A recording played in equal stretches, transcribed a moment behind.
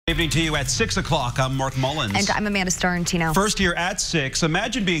Evening to you at 6 o'clock. I'm Mark Mullins. And I'm Amanda Starrentino. First here at 6,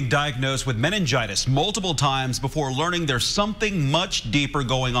 imagine being diagnosed with meningitis multiple times before learning there's something much deeper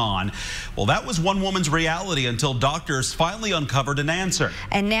going on. Well, that was one woman's reality until doctors finally uncovered an answer.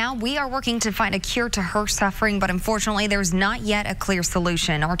 And now we are working to find a cure to her suffering, but unfortunately there's not yet a clear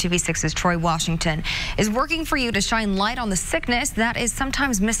solution. RTV6's Troy Washington is working for you to shine light on the sickness that is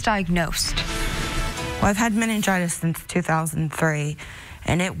sometimes misdiagnosed. Well, I've had meningitis since 2003.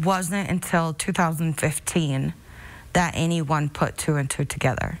 And it wasn't until 2015 that anyone put two and two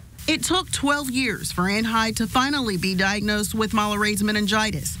together. It took 12 years for Ann Hyde to finally be diagnosed with Molleret's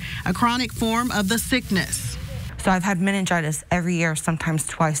meningitis, a chronic form of the sickness. So I've had meningitis every year, sometimes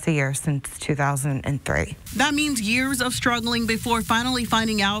twice a year since 2003. That means years of struggling before finally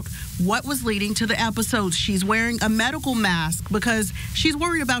finding out what was leading to the episodes. She's wearing a medical mask because she's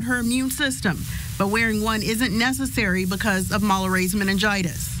worried about her immune system, but wearing one isn't necessary because of Molleret's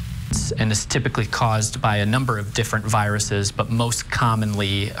meningitis. And it's typically caused by a number of different viruses, but most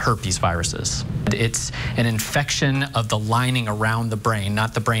commonly herpes viruses. It's an infection of the lining around the brain,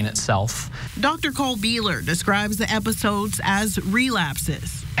 not the brain itself. Dr. Cole Beeler describes the episodes as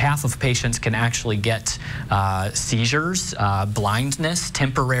relapses. Half of patients can actually get seizures, blindness,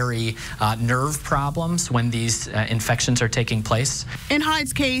 temporary nerve problems when these infections are taking place. In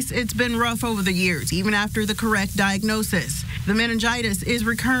Hyde's case, it's been rough over the years, even after the correct diagnosis. The meningitis is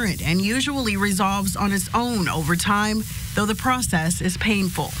recurrent and usually resolves on its own over time, though the process is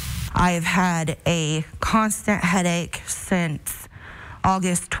painful. I have had a constant headache since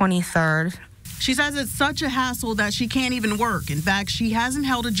August 23rd. She says it's such a hassle that she can't even work. In fact, she hasn't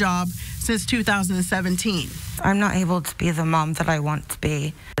held a job since 2017. I'm not able to be the mom that I want to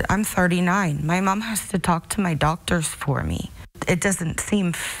be. I'm 39. My mom has to talk to my doctors for me. It doesn't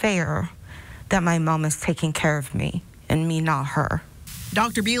seem fair that my mom is taking care of me and me not her.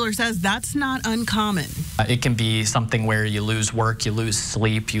 Dr. Beeler says that's not uncommon. It can be something where you lose work, you lose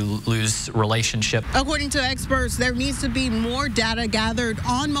sleep, you lose relationship. According to experts, there needs to be more data gathered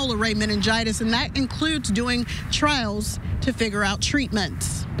on Mollaret meningitis, and that includes doing trials to figure out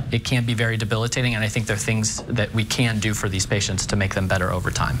treatments. It can be very debilitating, and I think there are things that we can do for these patients to make them better over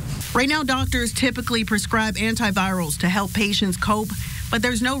time. Right now, doctors typically prescribe antivirals to help patients cope, but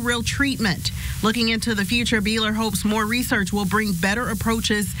there's no real treatment. Looking into the future, Beeler hopes more research will bring better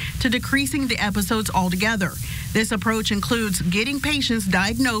approaches to decreasing the episodes altogether. This approach includes getting patients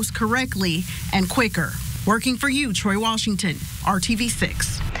diagnosed correctly and quicker. Working for you, Troy Washington,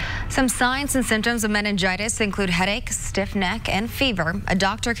 RTV6. Some signs and symptoms of meningitis include headache, stiff neck, and fever. A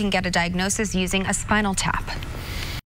doctor can get a diagnosis using a spinal tap.